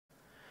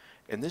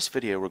In this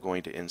video, we're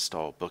going to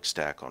install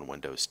Bookstack on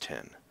Windows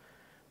 10.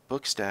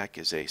 Bookstack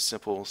is a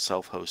simple,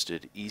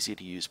 self-hosted,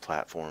 easy-to-use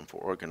platform for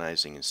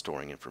organizing and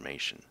storing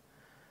information.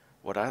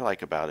 What I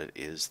like about it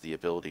is the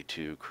ability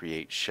to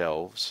create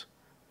shelves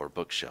or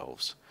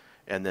bookshelves,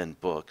 and then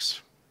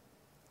books,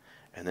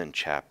 and then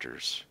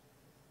chapters.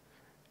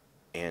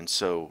 And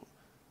so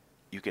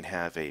you can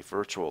have a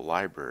virtual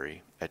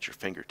library at your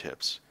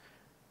fingertips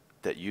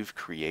that you've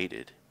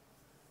created.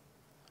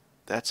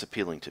 That's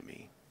appealing to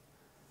me.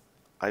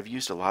 I've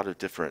used a lot of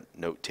different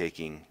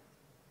note-taking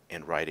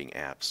and writing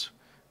apps,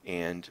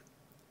 and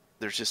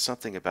there's just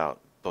something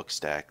about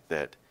Bookstack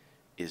that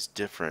is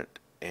different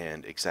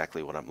and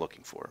exactly what I'm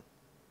looking for.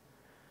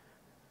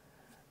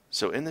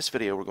 So in this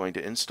video, we're going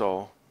to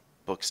install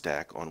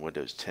Bookstack on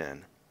Windows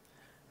 10.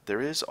 There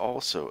is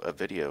also a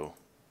video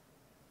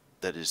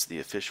that is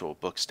the official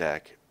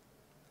Bookstack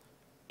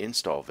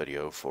install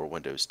video for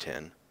Windows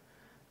 10,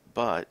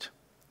 but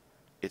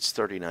it's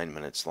 39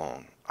 minutes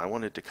long. I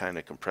wanted to kind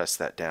of compress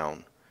that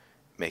down,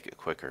 make it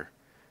quicker.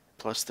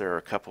 Plus there are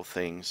a couple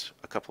settings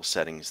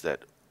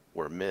that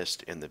were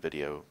missed in the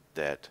video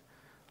that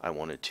I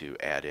wanted to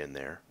add in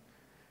there.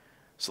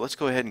 So let's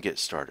go ahead and get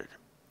started.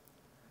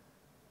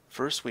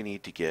 First we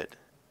need to get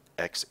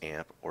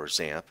XAMPP or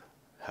XAMPP,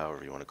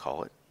 however you want to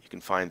call it. You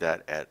can find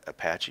that at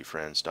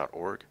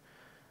apachefriends.org.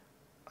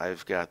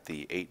 I've got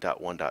the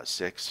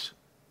 8.1.6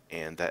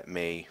 and that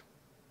may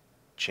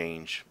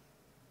change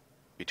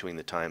between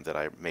the time that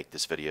I make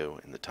this video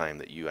and the time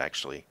that you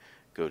actually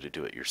go to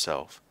do it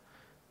yourself,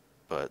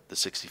 but the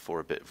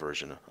 64-bit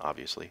version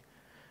obviously.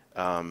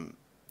 Then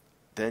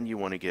you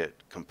want to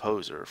get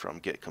Composer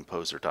from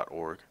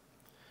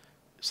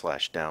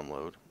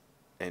getcomposer.org/download,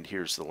 and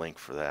here's the link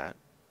for that.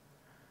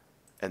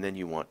 And then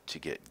you want to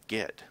get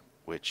Git,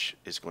 which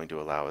is going to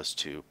allow us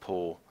to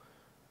pull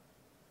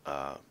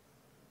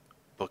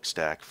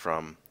Bookstack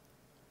from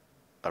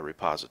a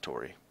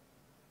repository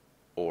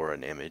or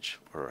an image,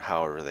 or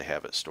however they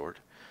have it stored.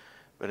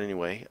 But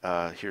anyway,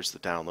 here's the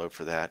download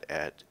for that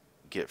at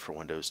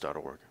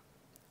getforwindows.org.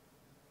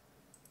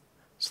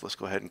 So let's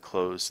go ahead and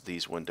close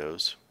these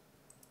windows.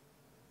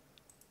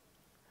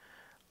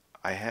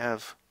 I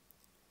have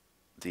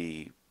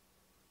the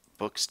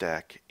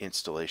Bookstack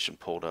installation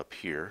pulled up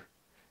here,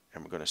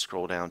 and we're going to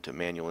scroll down to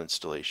manual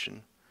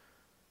installation,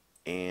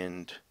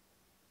 and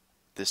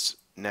this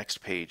next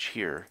page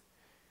here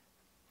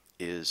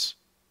is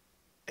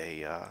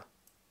a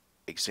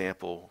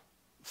example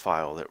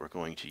file that we're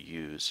going to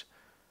use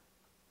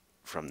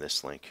from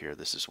this link here.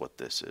 This is what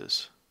this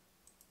is.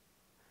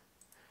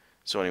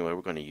 So anyway,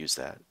 we're going to use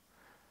that.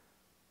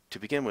 To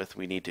begin with,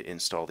 we need to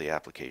install the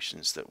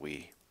applications that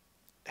we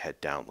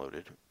had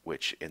downloaded,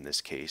 which in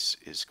this case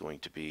is going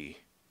to be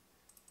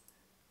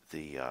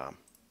the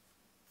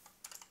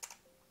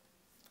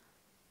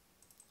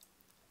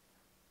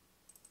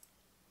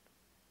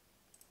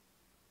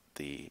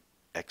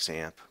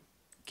XAMPP,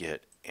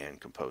 Git, and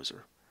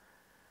Composer.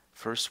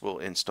 First, we'll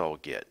install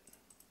Git.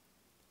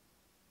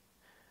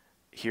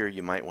 Here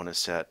you might want to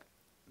set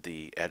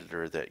the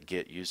editor that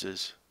Git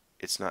uses.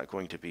 It's not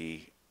going to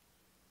be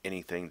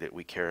anything that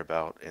we care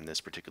about in this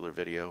particular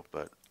video,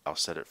 but I'll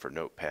set it for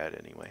Notepad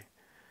anyway.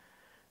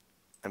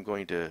 I'm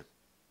going to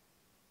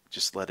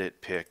just let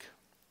it pick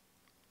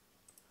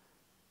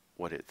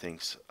what it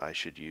thinks I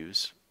should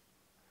use.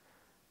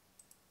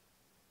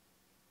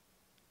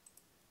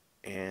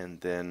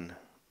 And then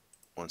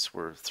once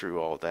we're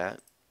through all that,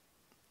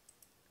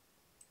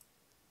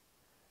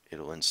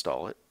 it'll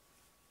install it.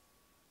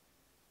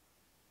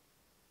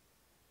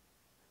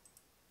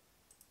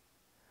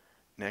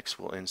 Next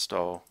we'll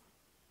install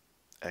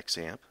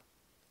XAMPP.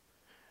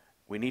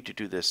 We need to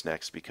do this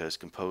next because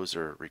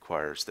Composer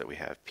requires that we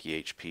have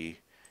PHP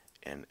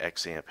and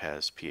XAMPP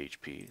has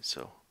PHP,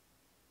 so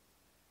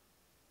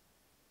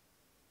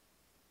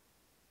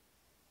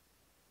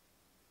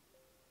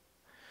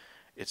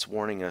it's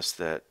warning us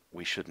that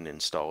we shouldn't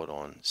install it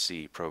on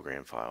C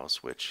program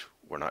files, which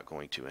we're not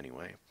going to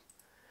anyway.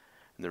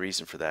 And the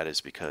reason for that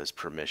is because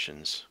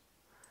permissions.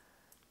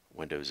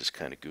 Windows is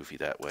kind of goofy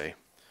that way.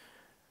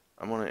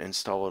 I'm going to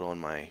install it on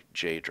my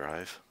J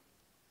drive.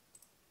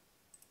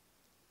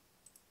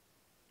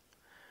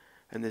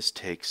 And this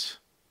takes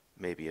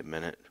maybe a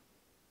minute.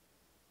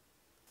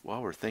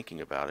 While we're thinking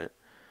about it,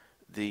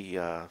 the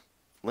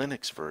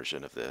Linux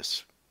version of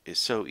this is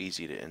so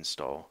easy to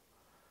install.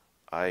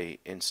 I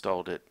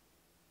installed it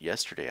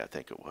yesterday, I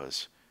think it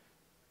was,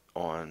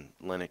 on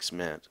Linux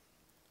Mint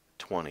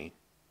 20,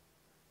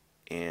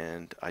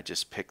 and I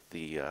just picked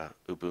the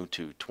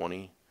Ubuntu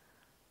 20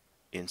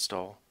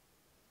 install,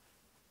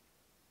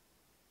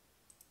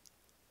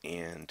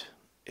 and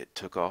it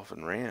took off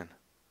and ran.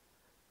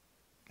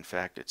 In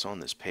fact, it's on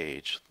this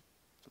page.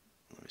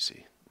 Let me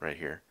see, right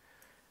here.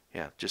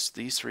 Yeah, just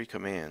these 3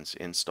 commands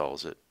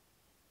installs it,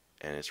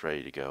 and it's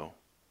ready to go.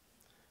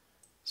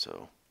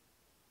 So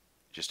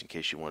just in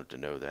case you wanted to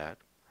know that.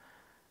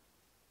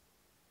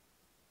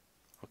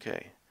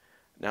 Okay,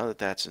 now that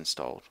that's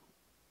installed,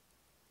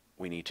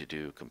 we need to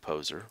do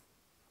Composer.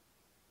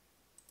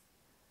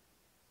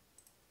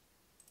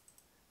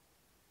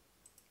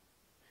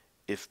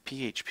 if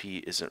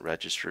PHP isn't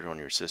registered on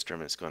your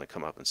system, it's going to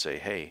come up and say,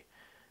 hey,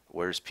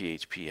 where's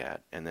PHP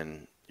at? And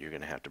then you're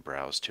going to have to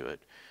browse to it.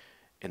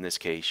 In this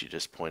case, you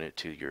just point it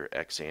to your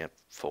XAMPP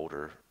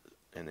folder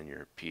and then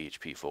your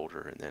PHP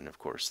folder, and then of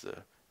course the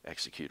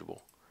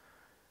executable.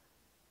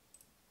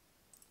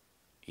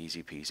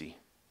 Easy peasy.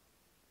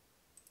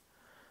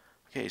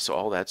 Okay, so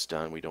all that's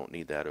done. We don't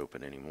need that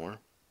open anymore.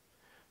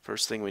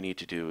 First thing we need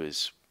to do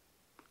is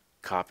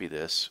copy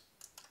this,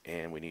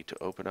 and we need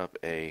to open up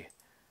a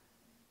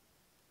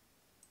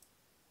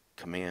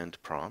command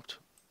prompt.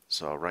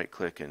 So I'll right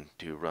click and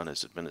do run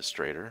as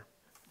administrator.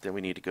 Then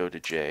we need to go to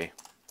J,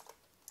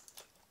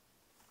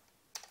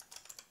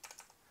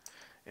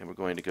 and we're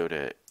going to go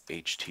to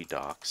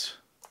htdocs,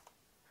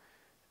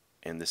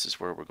 and this is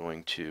where we're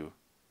going to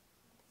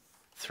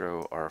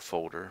throw our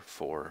folder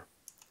for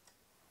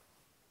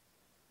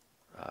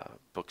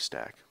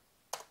Bookstack.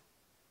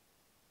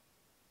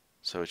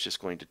 So it's just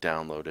going to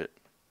download it.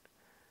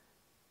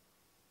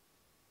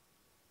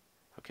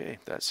 Okay,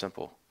 that's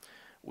simple.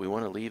 We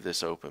want to leave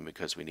this open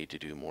because we need to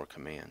do more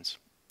commands.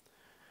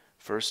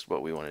 First,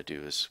 what we want to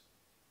do is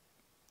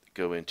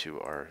go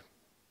into our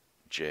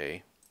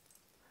J,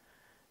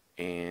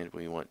 and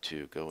we want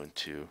to go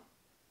into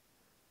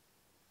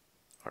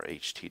our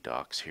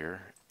htdocs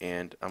here,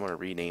 and I'm going to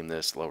rename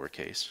this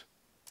lowercase.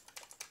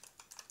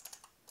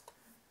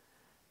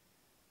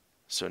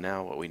 So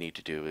now what we need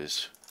to do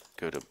is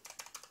go to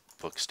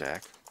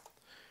Bookstack,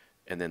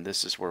 and then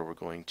this is where we're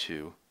going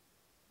to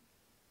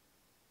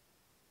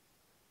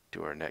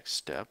do our next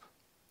step,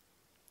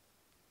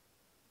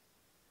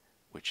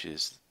 which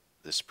is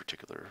this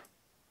particular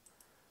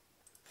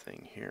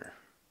thing here.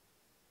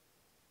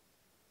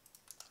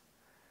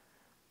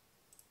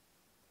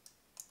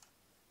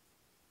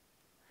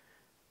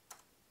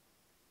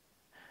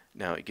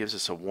 Now it gives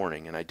us a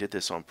warning, and I did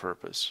this on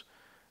purpose.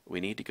 We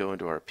need to go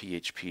into our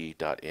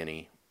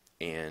php.ini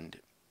and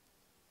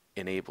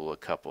enable a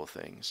couple of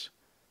things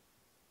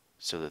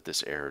so that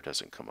this error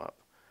doesn't come up.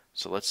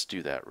 So let's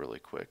do that really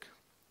quick.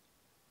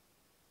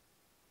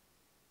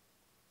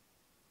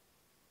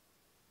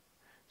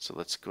 So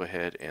let's go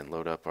ahead and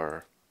load up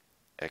our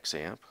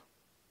XAMPP.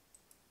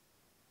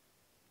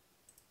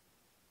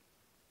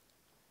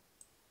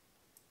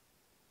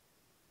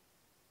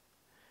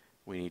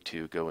 We need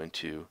to go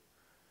into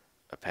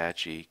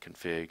Apache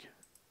config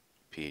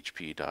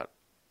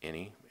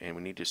php.ini, and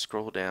we need to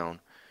scroll down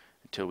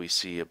until we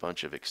see a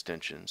bunch of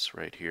extensions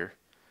right here.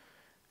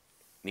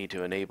 Need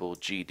to enable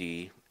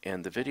GD,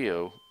 and the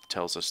video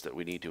tells us that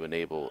we need to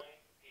enable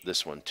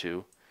this one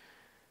too.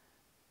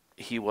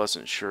 He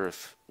wasn't sure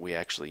if we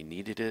actually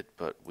needed it,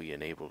 but we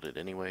enabled it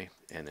anyway,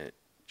 and it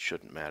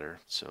shouldn't matter.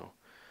 So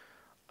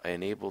I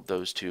enabled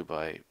those two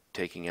by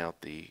taking out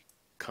the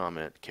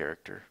comment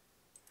character,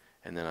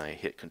 and then I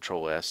hit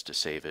Control S to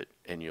save it,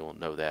 and you'll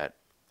know that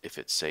if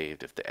it's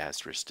saved if the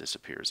asterisk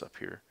disappears up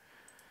here.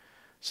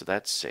 So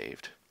that's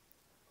saved.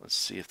 Let's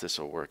see if this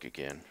will work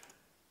again.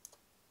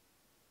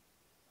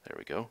 There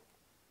we go.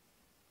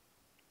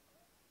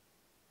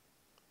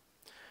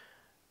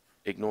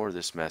 Ignore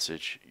this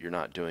message. You're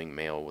not doing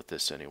mail with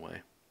this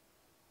anyway.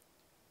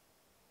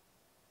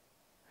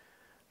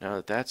 Now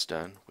that that's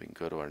done, we can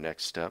go to our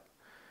next step.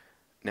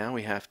 Now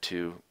we have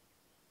to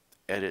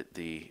edit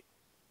the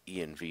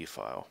env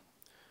file.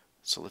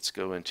 So let's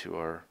go into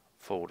our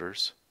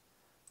folders,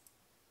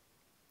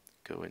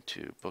 go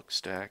into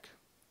Bookstack,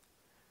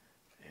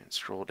 and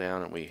scroll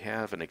down, and we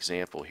have an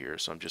example here,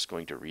 so I'm just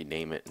going to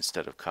rename it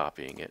instead of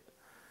copying it.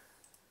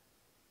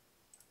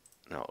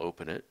 Now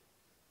open it,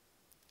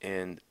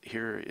 and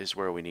here is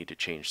where we need to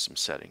change some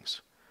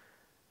settings.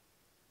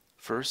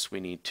 First, we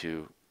need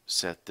to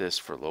set this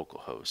for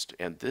localhost,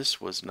 and this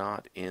was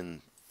not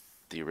in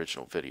the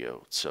original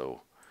video,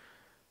 so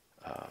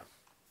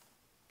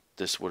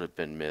this would have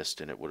been missed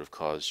and it would have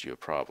caused you a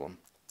problem.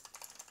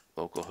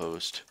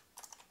 Localhost,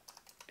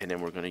 and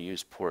then we're going to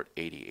use port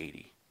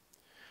 8080.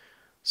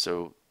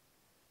 So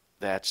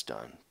that's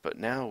done, but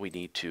now we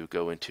need to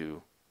go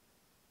into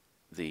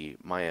the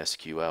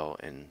MySQL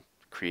and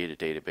create a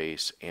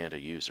database and a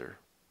user.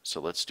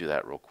 So let's do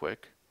that real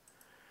quick.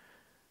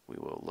 We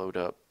will load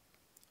up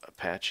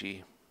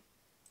Apache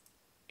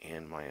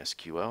and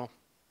MySQL,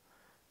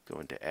 go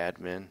into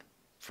admin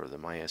for the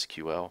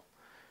MySQL.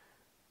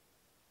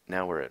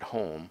 Now we're at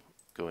home,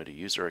 go into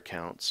user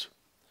accounts,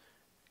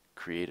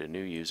 create a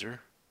new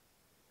user.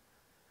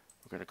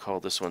 We're going to call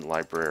this one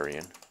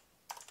librarian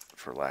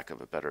for lack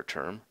of a better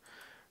term.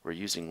 We're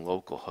using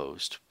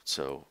localhost,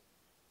 so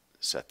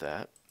set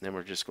that. Then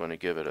we're just going to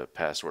give it a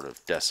password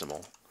of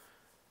decimal,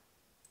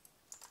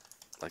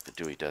 like the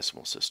Dewey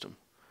Decimal System.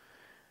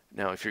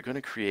 Now if you're going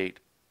to create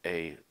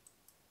a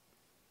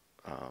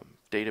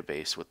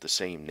database with the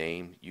same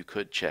name, you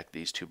could check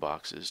these two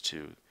boxes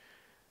to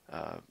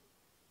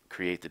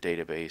create the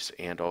database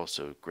and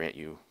also grant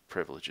you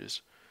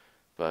privileges,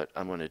 but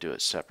I'm going to do it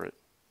separate.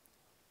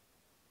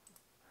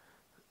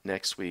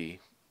 Next we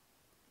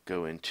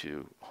go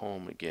into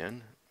home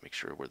again, make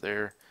sure we're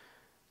there,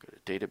 go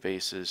to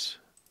databases,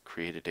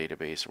 create a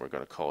database, and we're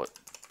going to call it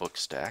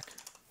Bookstack.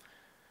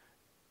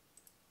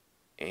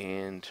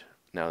 And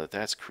now that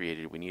that's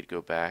created, we need to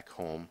go back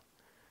home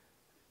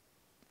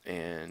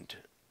and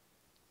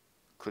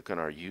click on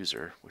our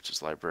user, which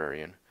is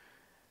librarian,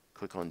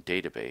 click on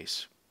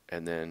database,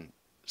 and then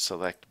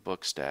select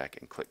Bookstack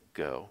and click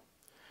go.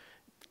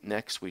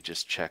 Next, we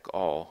just check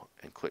all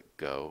and click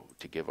go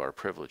to give our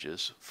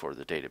privileges for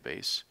the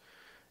database,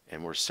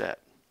 and we're set.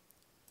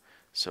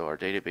 So our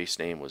database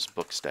name was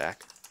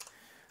Bookstack.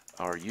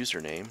 Our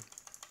username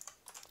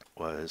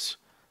was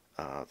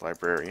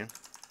librarian,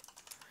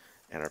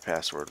 and our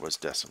password was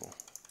decimal.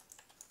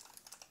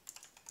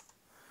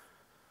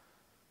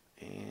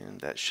 And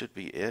that should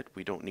be it.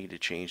 We don't need to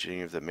change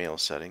any of the mail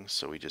settings,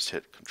 so we just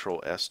hit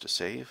Control S to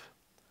save,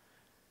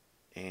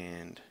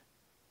 and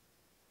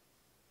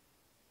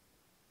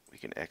we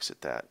can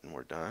exit that, and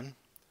we're done.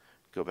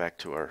 Go back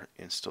to our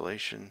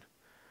installation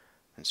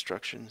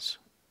instructions.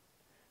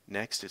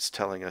 Next, it's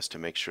telling us to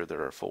make sure that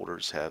our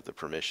folders have the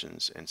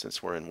permissions, and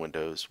since we're in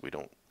Windows, we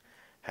don't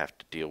have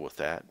to deal with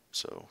that,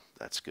 so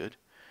that's good.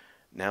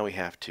 Now we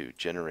have to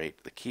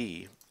generate the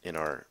key in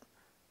our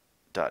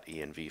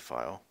 .env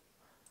file.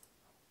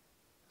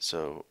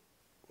 So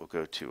we'll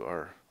go to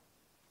our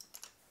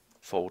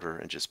folder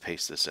and just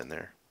paste this in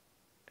there,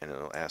 and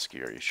it'll ask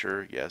you, are you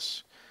sure?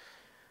 Yes.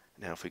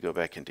 Now if we go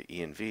back into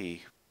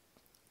env,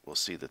 we'll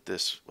see that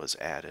this was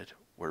added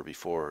where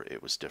before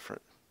it was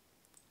different.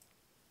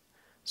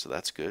 So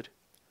that's good.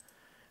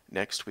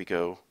 Next we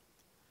go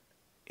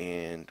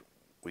and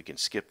we can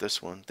skip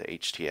this one, the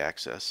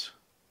htaccess,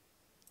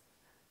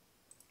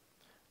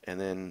 and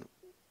then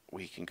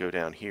we can go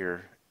down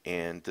here,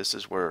 and this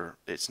is where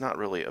it's not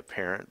really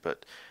apparent,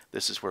 but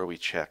this is where we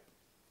check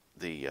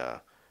the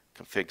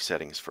config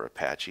settings for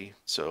Apache.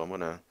 So I'm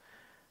going to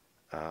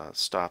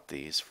stop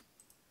these.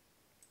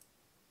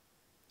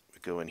 We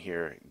go in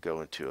here,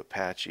 go into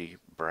Apache,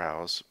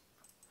 browse,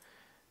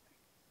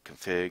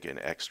 config, and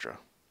extra.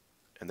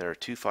 And there are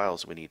two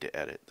files we need to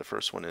edit. The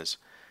first one is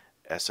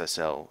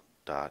ssl.config.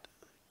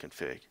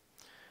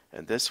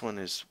 And this one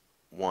is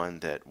one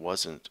that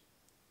wasn't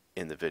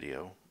in the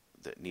video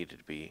that needed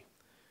to be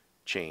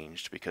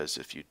changed, because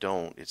if you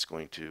don't, it's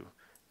going to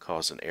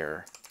cause an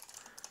error.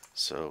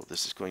 So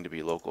this is going to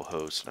be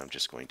localhost, and I'm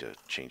just going to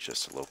change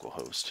this to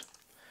localhost.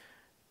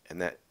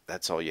 And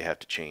that's all you have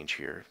to change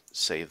here.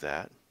 Save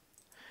that.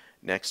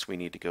 Next, we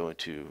need to go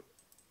into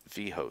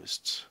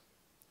vhosts.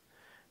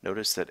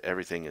 Notice that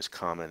everything is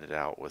commented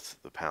out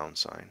with the pound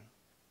sign.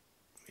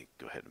 Let me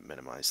go ahead and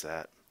minimize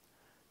that.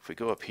 If we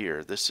go up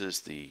here, this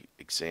is the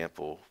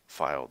example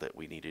file that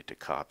we needed to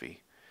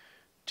copy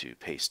to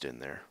paste in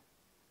there.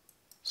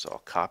 So I'll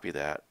copy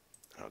that.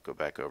 I'll go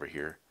back over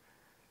here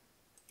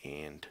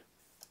and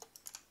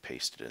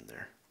paste it in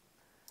there.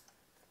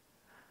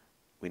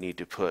 We need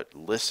to put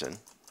listen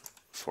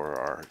for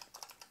our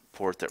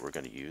port that we're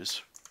going to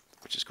use,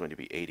 which is going to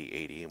be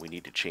 8080, and we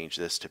need to change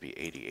this to be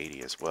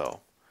 8080 as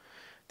well.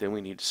 Then we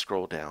need to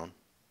scroll down,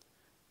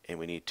 and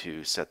we need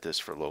to set this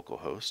for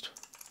localhost.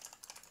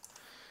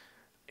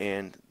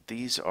 And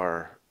these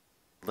are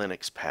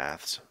Linux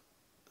paths,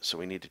 so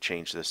we need to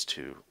change this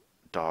to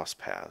DOS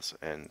paths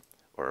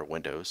or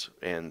Windows.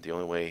 And the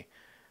only way,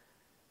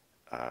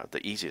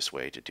 the easiest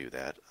way to do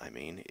that,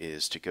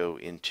 is to go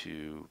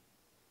into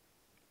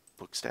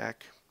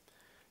Bookstack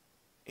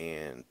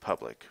and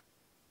public,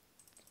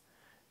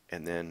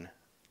 and then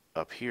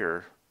up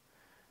here,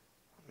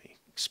 let me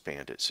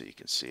expand it so you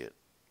can see it.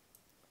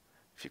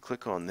 If you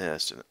click on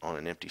this on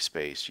an empty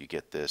space, you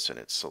get this, and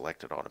it's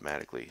selected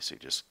automatically. So you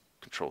just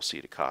Control C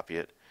to copy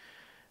it.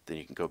 Then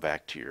you can go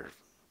back to your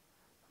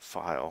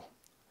file,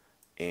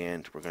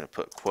 and we're going to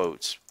put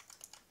quotes,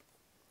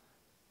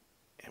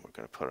 and we're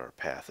going to put our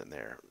path in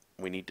there.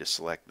 We need to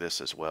select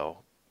this as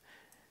well,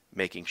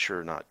 making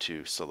sure not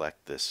to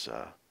select this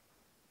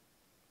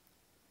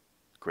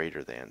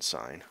greater than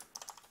sign,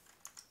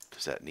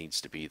 because that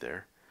needs to be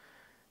there.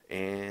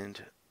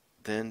 And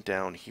then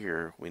down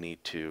here we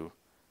need to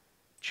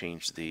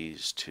change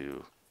these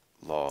to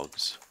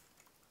logs.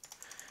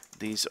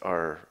 These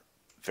are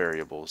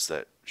variables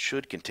that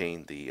should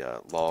contain the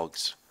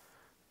logs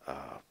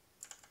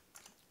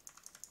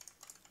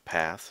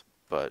path,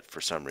 but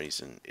for some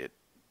reason it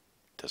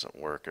doesn't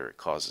work, or it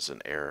causes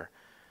an error.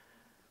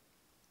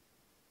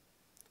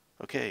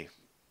 Okay,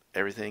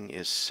 everything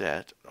is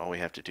set. All we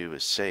have to do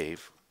is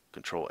save,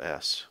 Control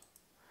S,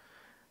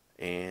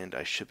 and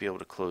I should be able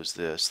to close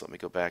this. Let me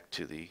go back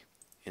to the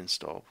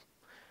install.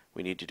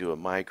 We need to do a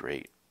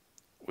migrate,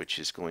 which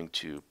is going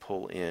to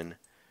pull in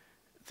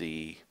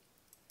the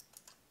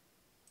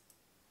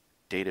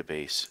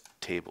database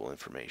table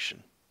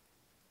information.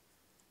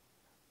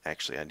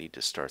 Actually, I need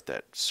to start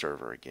that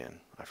server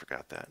again. I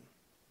forgot that.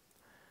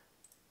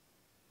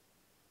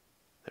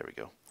 There we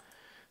go.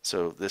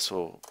 So this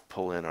will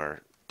pull in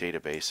our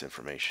database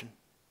information.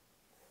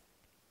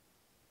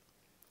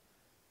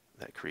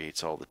 That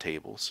creates all the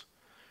tables.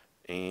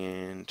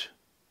 And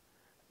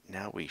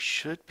now we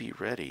should be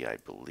ready, I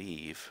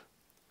believe.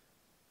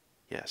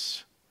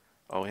 Yes.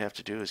 All we have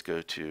to do is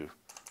go to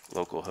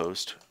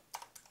localhost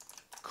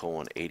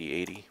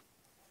 :8080,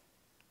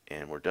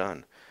 and we're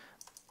done.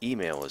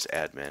 email is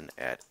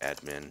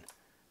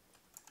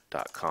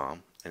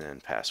admin@admin.com, and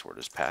then password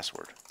is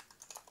password.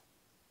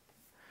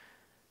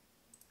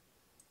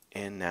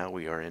 And now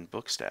we are in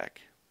Bookstack.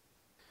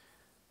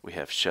 We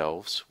have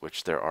shelves,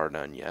 which there are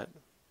none yet.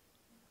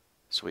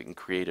 So we can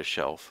create a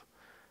shelf.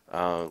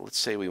 Let's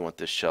say we want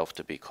this shelf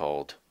to be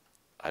called,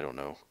 I don't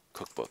know,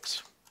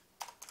 cookbooks.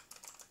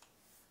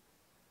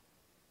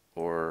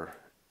 Or,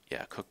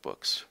 yeah,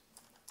 cookbooks.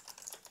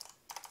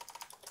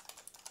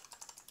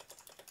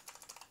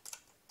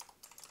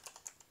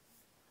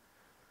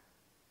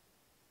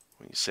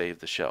 When you save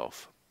the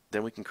shelf,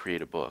 then we can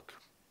create a book.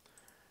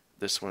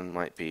 This one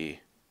might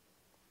be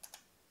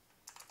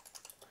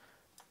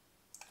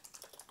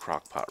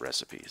crockpot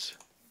recipes.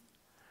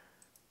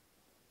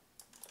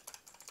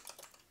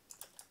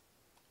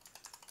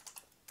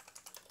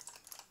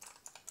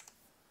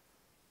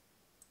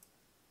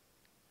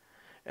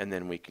 And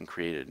then we can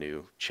create a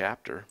new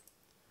chapter.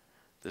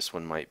 This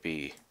one might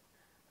be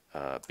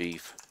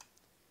beef.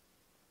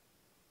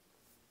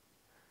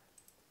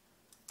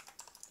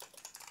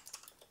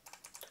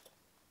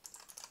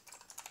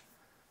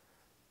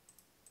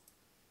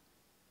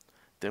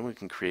 Then we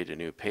can create a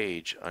new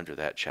page under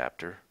that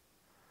chapter.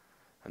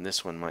 And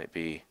this one might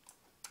be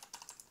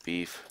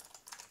beef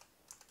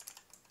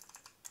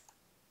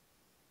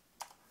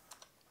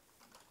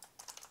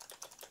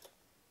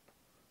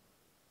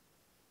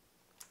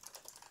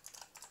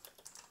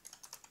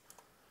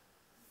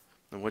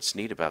and what's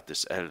neat about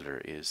this editor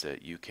is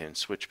that you can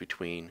switch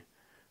between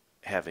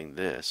having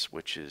this,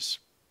 which is,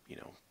 you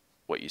know,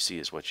 what you see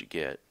is what you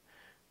get,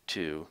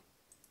 to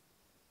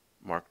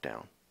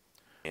Markdown.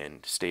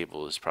 And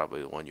stable is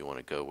probably the one you want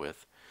to go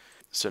with.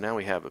 So now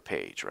we have a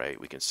page, right?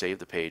 We can save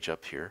the page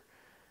up here.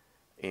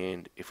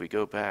 And if we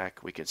go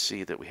back, we can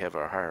see that we have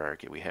our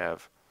hierarchy. We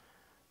have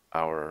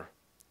our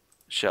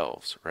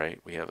shelves,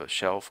 right? We have a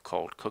shelf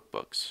called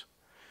cookbooks.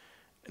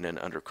 And then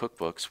under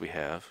cookbooks, we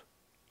have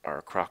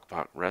our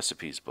crockpot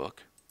recipes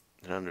book.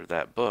 And under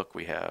that book,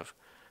 we have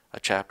a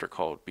chapter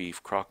called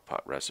beef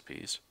crockpot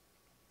recipes.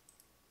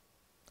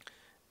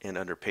 And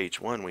under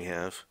page 1, we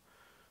have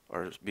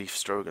our beef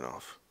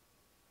stroganoff.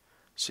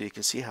 So you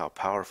can see how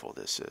powerful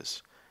this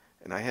is.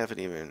 And I haven't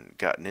even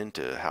gotten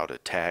into how to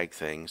tag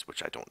things,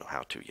 which I don't know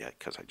how to yet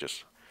because I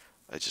just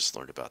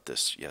learned about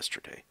this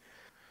yesterday.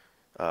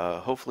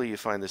 Hopefully you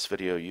find this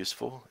video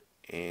useful,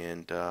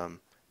 and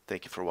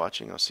thank you for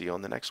watching. I'll see you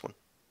on the next one.